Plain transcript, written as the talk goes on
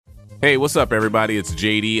Hey, what's up, everybody? It's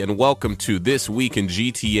JD, and welcome to This Week in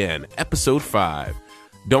GTN, Episode 5.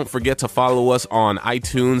 Don't forget to follow us on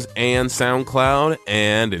iTunes and SoundCloud,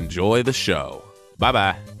 and enjoy the show.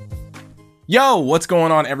 Bye-bye. Yo, what's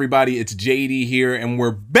going on, everybody? It's JD here, and we're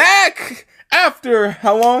back after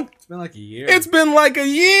how long? It's been like a year. It's been like a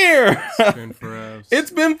year. It's been forevs. It's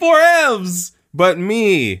been forevs. But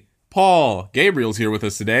me, Paul, Gabriel's here with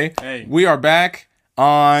us today. Hey. We are back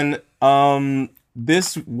on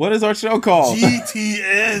this. What is our show called?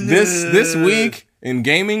 GTN. This week in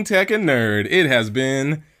gaming, tech, and nerd. It has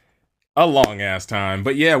been a long ass time,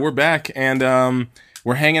 but yeah, we're back and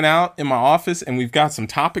we're hanging out in my office, and we've got some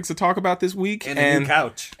topics to talk about this week, and a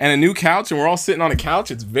new couch, and we're all sitting on a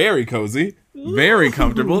couch. It's very cozy, very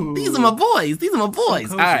comfortable. These are my boys.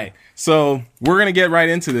 All right, so we're gonna get right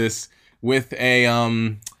into this with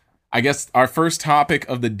a I guess our first topic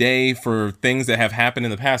of the day for things that have happened in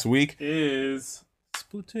the past week is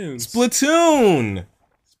Splatoon.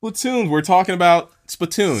 We're talking about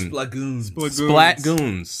Splatoon.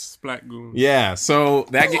 Splatgoons. Yeah, so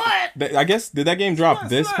that I guess, did that game drop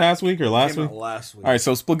this past week or last week? Last week. All right,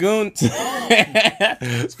 so Splatoon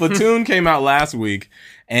came out last week,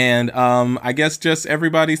 and I guess just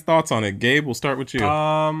everybody's thoughts on it. Gabe, we'll start with you.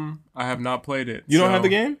 I have not played it. You don't have the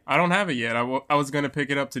game? I don't have it yet. I was going to pick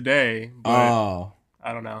it up today, but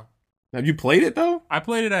I don't know. Have you played it, though? I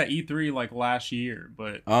played it at E3 like last year,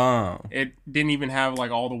 but it didn't even have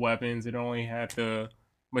like all the weapons. It only had the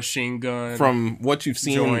machine gun. From what you've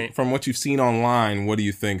seen online, what do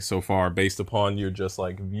you think so far based upon your just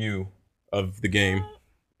like view of the game?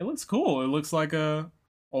 It looks cool. It looks like a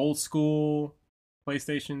old school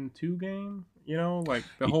PlayStation 2 game, you know, like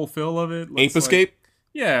the whole feel of it. Ape Escape?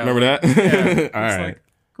 Yeah. Remember that? Yeah. All right. Like,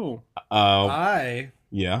 cool. I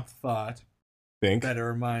thought think that it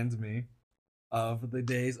reminds me of the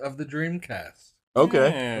days of the Dreamcast. Okay.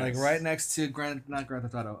 Yes. Like right next to Grand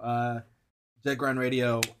Theft Auto. Jet Grind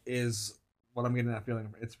Radio is what I'm getting that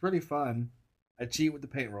feeling. It's pretty fun. I cheat with the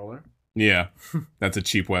paint roller. Yeah. That's a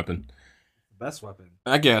cheap weapon. Best weapon.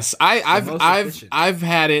 I guess I've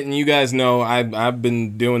had it, and you guys know I've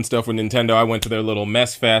been doing stuff with Nintendo. I went to their little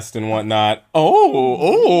mess fest and whatnot.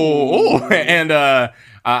 And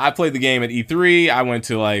I played the game at E3. I went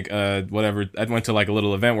to like whatever. I went to like a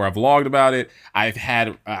little event where I vlogged about it.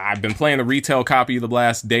 I've been playing the retail copy the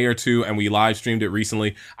last day or two, and we live streamed it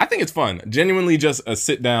recently. I think it's fun. Genuinely, just a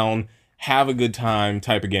sit down, have a good time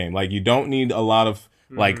type of game. Like, you don't need a lot of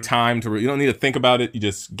like time to. You don't need to think about it. You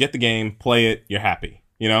just get the game, play it. You're happy.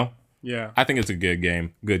 You know. Yeah. I think it's a good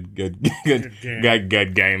game. Good game.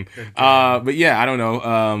 But yeah, I don't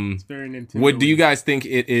know. It's very Nintendo. Do you guys think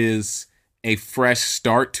it is a fresh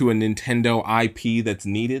start to a Nintendo IP that's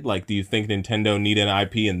needed? Like, do you think Nintendo needed an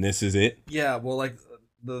IP and this is it? Yeah, well, like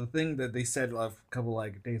the thing that they said a couple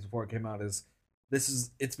like days before it came out is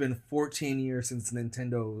it's been 14 years since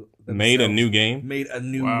Nintendo made a new game, made a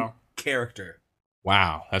new character.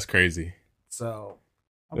 Wow, that's crazy. So,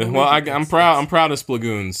 well, I'm proud of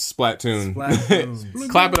Splatoon.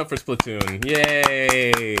 Clap it up for Splatoon.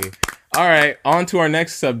 Yay. All right, on to our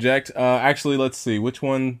next subject. Actually, let's see which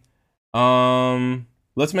one.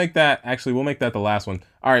 Let's make that, we'll make that the last one.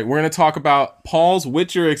 All right, we're going to talk about Paul's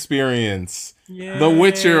Witcher experience. Yay. The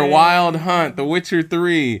Witcher Wild Hunt, The Witcher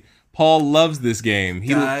 3. Paul loves this game.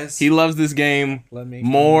 He loves this game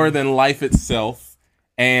more than life itself.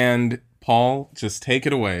 And Paul, just take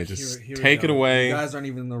it away. Take it away. You guys aren't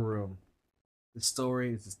even in the room. The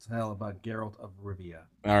story is to tell about Geralt of Rivia.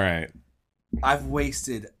 All right. I've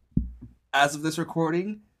wasted, as of this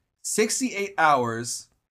recording, 68 hours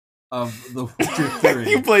of The Witcher 3.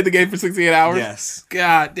 You played the game for 68 hours? Yes.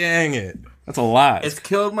 God dang it. That's a lot. It's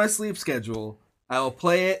killed my sleep schedule. I will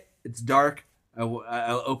play it. It's dark.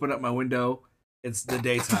 I'll open up my window. It's the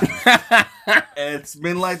daytime. And it's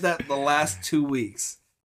been like that the last 2 weeks.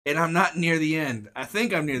 And I'm not near the end. I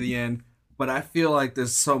think I'm near the end, but I feel like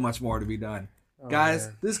there's so much more to be done. Guys,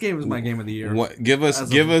 man. This game is my game of the year. What? Give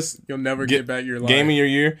us. You'll never get back your life. Game of your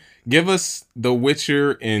year. Give us The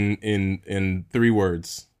Witcher in 3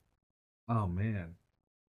 words. Oh man,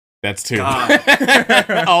 that's 2. God.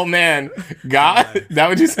 Oh man, God. That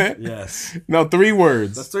what you said? Yes. No, 3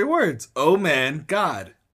 words. That's 3 words. Oh man,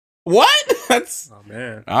 God. What? That's. Oh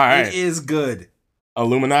man. All right. It is good.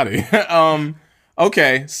 Illuminati.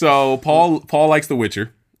 Okay, so Paul likes The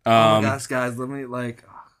Witcher. Oh my gosh, guys, let me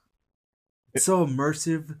it's so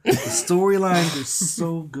immersive. The storylines are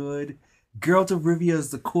so good. Geralt of Rivia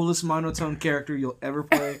is the coolest monotone character you'll ever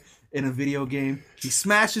play in a video game. He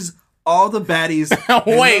smashes all the baddies.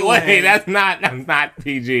 Wait, that's not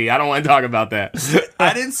PG. I don't want to talk about that.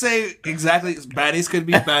 I didn't say exactly. Baddies could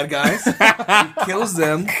be bad guys. He kills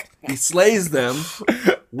them. He slays them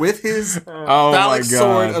with his phallic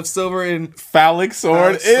sword of silver and phallic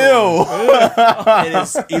sword. Ew. It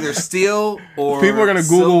is either steel or people are gonna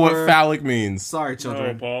Google what phallic means. Sorry,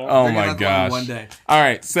 children. Paul. Oh my gosh. One day. All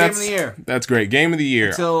right, so Game of the year. That's great. Game of the year.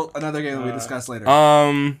 Until another game that we discuss later.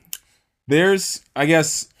 There's, I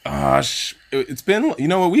guess, it's been, you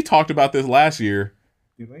know what, we talked about this last year.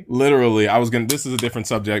 Did we? Literally, this is a different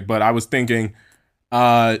subject, but I was thinking,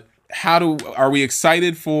 are we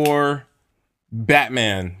excited for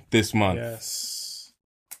Batman this month? Yes.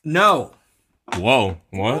 No. Whoa,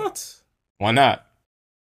 what? Why not?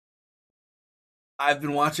 I've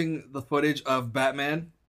been watching the footage of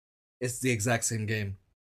Batman. It's the exact same game.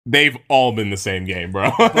 They've all been the same game, bro.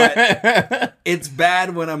 But it's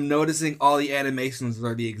bad when I'm noticing all the animations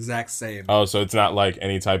are the exact same. Oh, so it's not like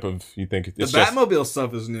any type of, you think it's the Batmobile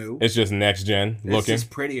stuff is new. It's just next gen looking. It's just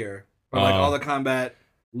prettier. But like all the combat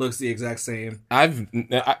looks the exact same.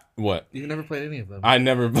 What? You've never played any of them. I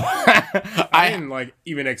never. I didn't like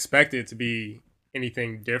even expect it to be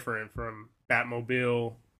anything different from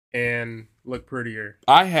Batmobile and look prettier.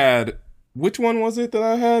 I had, which one was it that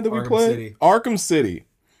I had that we played? City. Arkham City.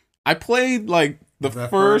 I played like the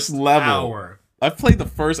first level. Hour. I played the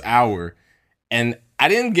first hour, and I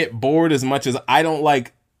didn't get bored as much as I don't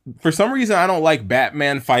like. For some reason, I don't like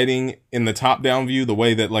Batman fighting in the top-down view the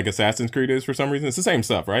way that like Assassin's Creed is. For some reason, it's the same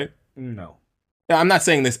stuff, right? No. I'm not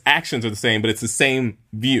saying this actions are the same, but it's the same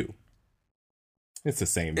view. It's the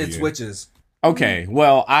same view. It's witches. Okay,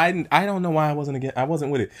 well, I don't know why I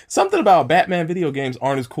wasn't with it. Something about Batman video games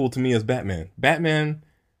aren't as cool to me as Batman.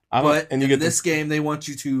 But in this game, they want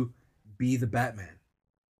you to be the Batman.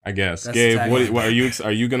 I guess. That's Gabe, what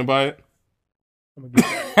are you gonna buy it?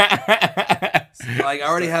 Like I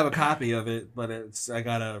already have a copy of it, but I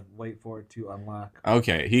gotta wait for it to unlock.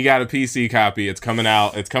 Okay, he got a PC copy. It's coming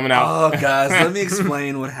out. Oh, guys, let me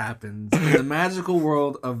explain what happens in the magical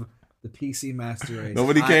world of the PC Master Race.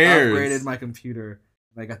 Nobody cares. I upgraded my computer,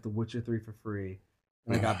 and I got The Witcher 3 for free,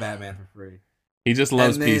 and I got Batman for free. He just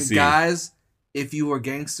loves and then, PC. Guys, if you were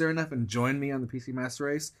gangster enough and joined me on the PC Master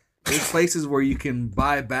Race, there's places where you can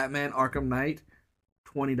buy Batman Arkham Knight,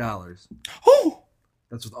 $20. Oh!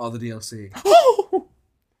 That's with all the DLC. Oh!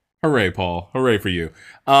 Hooray, Paul. Hooray for you.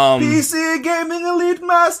 PC Gaming Elite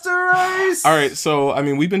Master Race! All right, so, I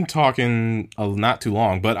mean, we've been talking not too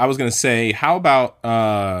long, but I was going to say, how about,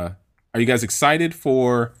 are you guys excited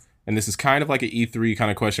for, and this is kind of like an E3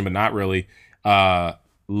 kind of question, but not really,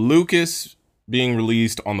 Lucas being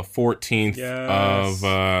released on the 14th of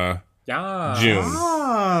June.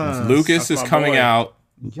 Yes. Lucas is coming out,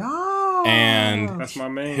 Yeah. and That's my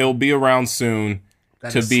man. he'll be around soon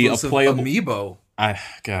to be a playable amiibo.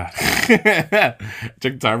 God. Check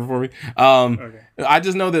the timer for me. Okay. I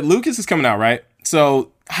just know that Lucas is coming out, right?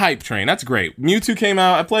 So, hype train. That's great. Mewtwo came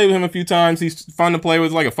out. I played with him a few times. He's fun to play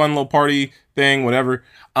with, like a fun little party thing, whatever.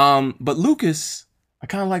 But Lucas, I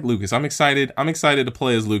kind of like Lucas. I'm excited. I'm excited to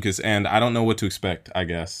play as Lucas, and I don't know what to expect, I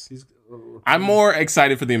guess. I'm more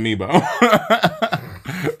excited for the amiibo.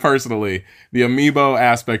 Personally, the amiibo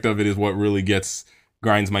aspect of it is what really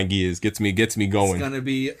grinds my gears, gets me going. It's gonna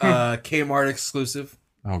be Kmart exclusive.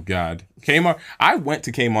 Oh God, Kmart. I went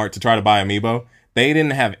to Kmart to try to buy amiibo. They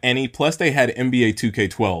didn't have any. Plus, they had NBA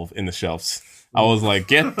 2K12 in the shelves. I was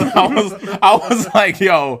like, I was like,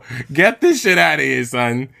 yo, get this shit out of here,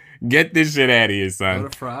 son. Get this shit out of here, son.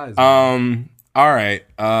 What a prize. Man. All right.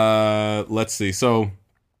 Let's see. So,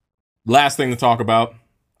 last thing to talk about,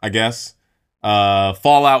 I guess.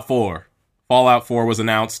 Fallout 4. Fallout 4 was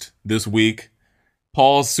announced this week.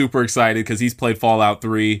 Paul's super excited because he's played Fallout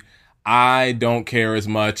 3. I don't care as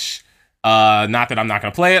much. Not that I'm not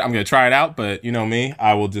gonna play it. I'm gonna try it out, but you know me,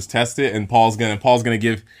 I will just test it. And Paul's gonna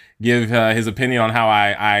give his opinion on how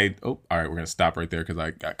I. Oh, all right, we're gonna stop right there because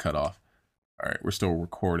I got cut off. All right, we're still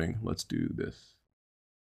recording. Let's do this.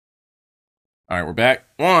 All right, we're back.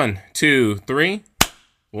 1, 2, 3.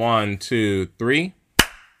 1, 2, 3.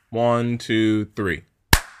 1, 2, 3.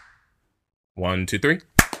 1, 2, 3.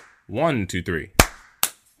 1, 2, 3.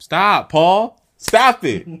 Stop, Paul. Stop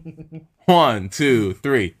it. 1, 2,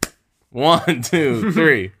 3. 1, 2,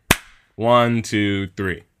 3. 1, 2,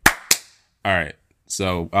 3. All right.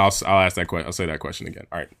 So I'll ask that question. I'll say that question again.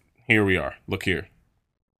 All right. Here we are. Look here.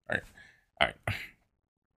 All right.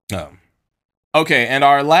 Okay. And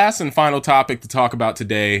our last and final topic to talk about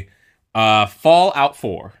today, Fallout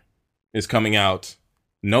 4 is coming out.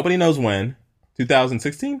 Nobody knows when.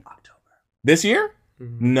 2016? October. This year?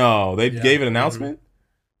 Mm-hmm. No, they gave an announcement.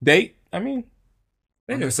 Date? I mean,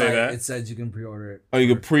 They On didn't the say site, that. It says you can pre-order it. Oh,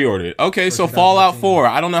 you could pre-order it. Okay, For so Fallout 2018. 4.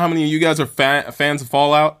 I don't know how many of you guys are fans of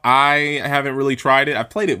Fallout. I haven't really tried it. I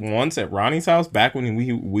played it once at Ronnie's house back when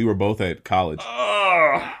we were both at college.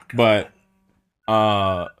 But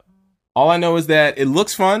all I know is that it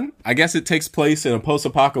looks fun. I guess it takes place in a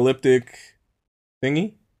post-apocalyptic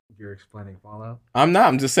thingy. You're explaining Fallout? I'm not.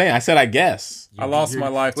 I'm just saying. I said I guess. I lost my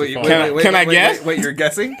life to Wait, Fallout. Can I guess? Wait, you're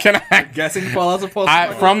guessing? Can I? Guessing Fallout's supposed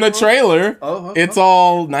to From the trailer, it's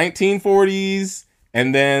all 1940s,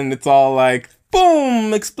 and then it's all like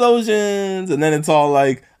boom explosions, and then it's all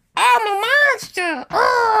like I'm a monster.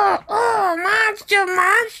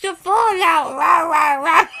 Monster Fallout. Rah, rah,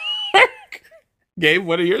 rah. Gabe,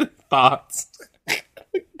 what are your thoughts?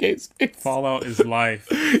 Gabe's face. Fallout is life.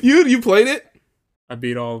 You played it? I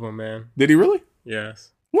beat all of them, man. Did he really?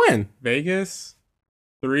 Yes. When? Vegas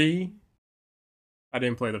 3. I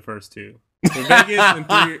didn't play the first 2. So Vegas and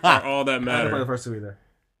 3 are all that I didn't play the matter. first two either.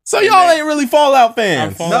 So y'all ain't really Fallout I'm a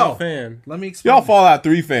fans. Fallout fan. Let me explain. Y'all Fallout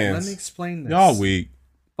 3 Let fans. me explain this. Y'all weak.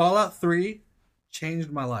 Fallout 3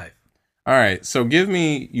 changed my life. All right, so give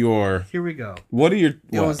me your. Here we go. What are your?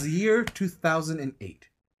 It what? was the year 2008.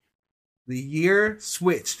 The year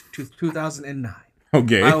switched to 2009.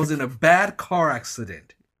 Okay. I was in a bad car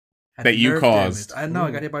accident. Had That you nerve caused. damage. I know.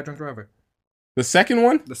 I got hit by a drunk driver. The second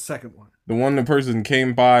one, The second one. the person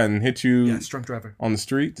came by and hit you Yes, drunk driver. on the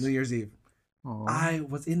streets. New Year's Eve. I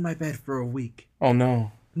was in my bed for a week. Oh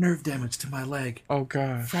no! Nerve damage to my leg. Oh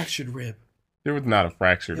god! Fractured rib. There was not a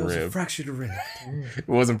fractured It was a rib. fractured rib. It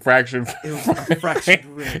wasn't fractured. It was a fractured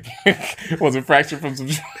rib. It wasn't fractured from some.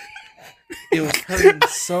 It was hurting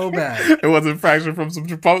so bad. It wasn't fractured from some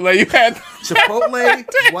Chipotle you had. Chipotle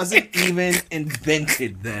wasn't even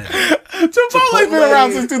invented then. Chipotle's been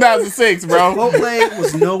around since 2006, bro. Chipotle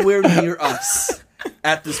was nowhere near us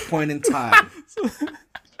at this point in time.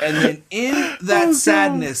 And then in that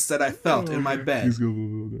sadness that I felt in my bed,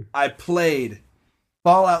 I played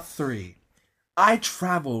Fallout 3. I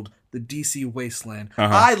traveled the DC wasteland.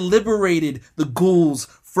 I liberated the ghouls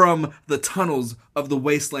from the tunnels of the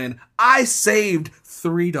wasteland. I saved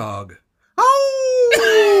Three Dog.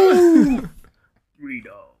 Oh! Three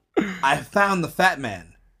Dog. I found the Fat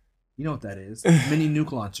Man. You know what that is. Mini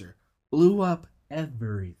nuke launcher. Blew up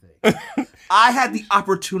everything. I had the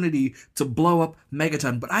opportunity to blow up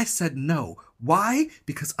Megaton, but I said no. Why?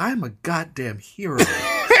 Because I'm a goddamn hero of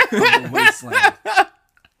the wasteland.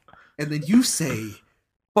 And then you say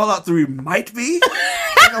Fallout 3 might be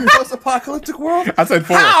in a post-apocalyptic world? I said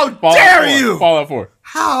 4. How Fallout dare 4. you? Fallout 4.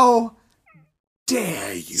 How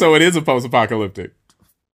dare you? So it is a post-apocalyptic.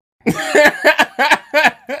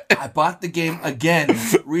 I bought the game again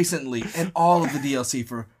recently and all of the DLC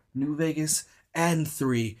for New Vegas and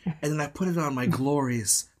 3, and then I put it on my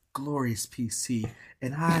glorious PC,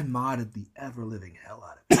 and I modded the ever-living hell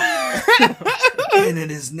out of it. And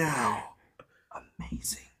it is now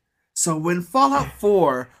amazing. So when Fallout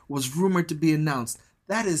 4 was rumored to be announced,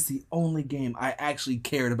 that is the only game I actually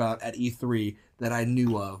cared about at E3 that I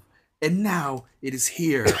knew of. And now it is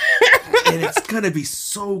here. And it's going to be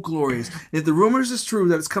so glorious. And if the rumors is true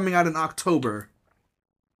that it's coming out in October,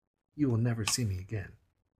 you will never see me again.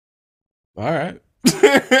 All right.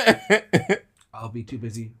 I'll be too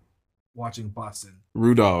busy watching Boston.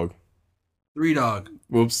 Rue Dog. Three Dog.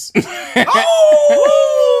 Whoops.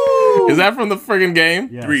 Oh! Is that from the friggin' game?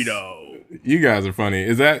 Yes. Three Dog. You guys are funny.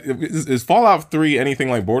 Is Fallout 3 anything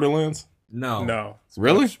like Borderlands? No. No.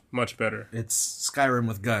 Really? Much better. It's Skyrim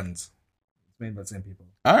with guns. It's made by the same people.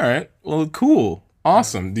 All right. Well, cool.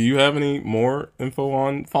 Awesome. Do you have any more info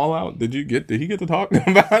on Fallout? Did he get to talk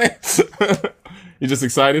about it? You just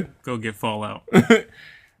excited? Go get Fallout.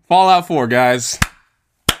 Fallout 4, guys.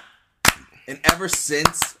 And ever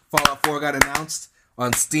since Fallout 4 got announced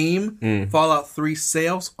on Steam, Fallout 3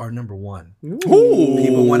 sales are number 1. Ooh.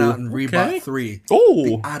 People went out and rebought 3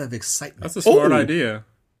 Oh. out of excitement. That's a smart Ooh. idea.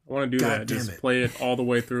 I want to do God that. damn Just it. play it all the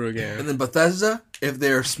way through again. And then Bethesda, if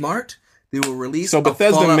they're smart, they will release So a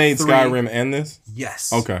Bethesda Fallout made 3. Skyrim and this?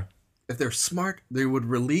 Yes. Okay. If they're smart, they would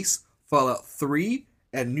release Fallout 3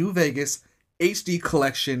 at New Vegas HD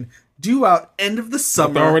collection due out end of the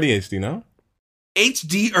summer. They're already HD, no?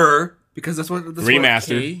 HD-er, because that's what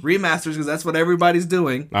Remastered. remasters, because that's what everybody's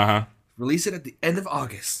doing. Uh-huh. Release it at the end of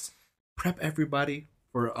August. Prep everybody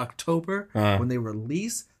for October when they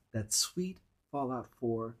release that sweet Fallout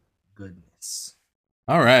 4 goodness.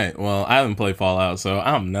 All right. Well, I haven't played Fallout, so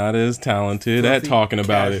I'm not as talented at Filthy talking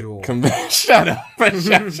about casual. it. Shut up.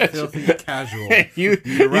 Shut Filthy casual. You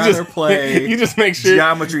You'd rather just play You just make sure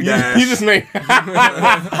Geometry Dash. You just make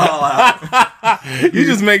Fallout. You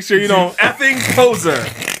just make sure you don't Effing poser.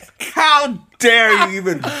 How dare you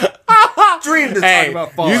even stream to Hey, talk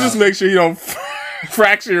about Fallout. you just make sure you don't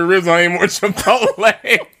fracture your ribs on any more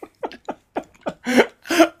Chipotle.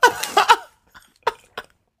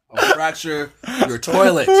 I'll fracture your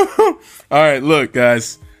toilet. All right, look,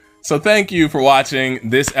 guys. So thank you for watching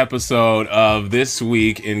this episode of This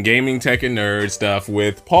Week in Gaming, Tech, and Nerd Stuff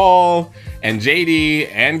with Paul and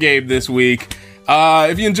JD and Gabe this week.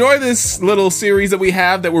 If you enjoy this little series that we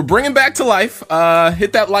have that we're bringing back to life,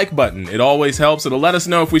 hit that like button. It always helps. It'll let us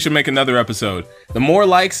know if we should make another episode. The more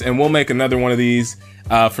likes, and we'll make another one of these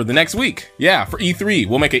for the next week. Yeah, for E3.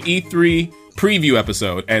 We'll make an E3 preview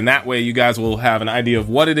episode, and that way you guys will have an idea of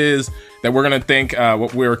what it is that we're gonna think,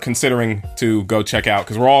 what we're considering to go check out,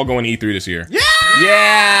 because we're all going to E3 this year.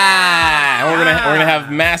 Yeah, and we're gonna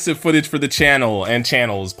have massive footage for the channel and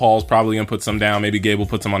channels. Paul's probably gonna put some down. Maybe Gabe will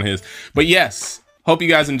put some on his. But yes, hope you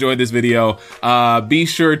guys enjoyed this video. Be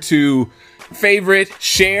sure to favorite,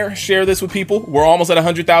 share this with people. We're almost at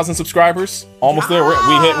 100,000 subscribers. Almost there. We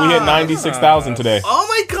hit 96,000 today. Oh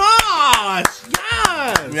my gosh!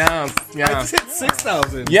 Yes! Yes. I just hit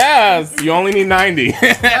 6,000. Yes, you only need 90.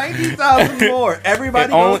 90,000 more.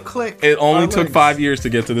 Everybody go click. It only our took links. 5 years to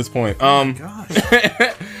get to this point. Gosh.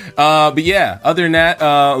 But yeah, other than that,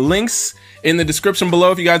 links in the description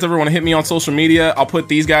below if you guys ever want to hit me on social media. I'll put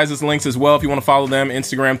these guys as links as well if you want to follow them.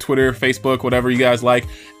 Instagram, Twitter, Facebook, whatever you guys like.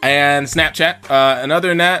 And Snapchat. And other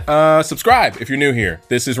than that, subscribe if you're new here.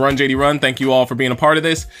 This is Run JD Run. Thank you all for being a part of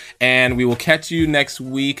this. And we will catch you next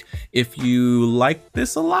week if you like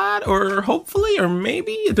this a lot, or hopefully, or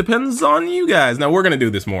maybe. It depends on you guys. Now, we're going to do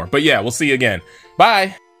this more. But yeah, we'll see you again.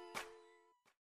 Bye.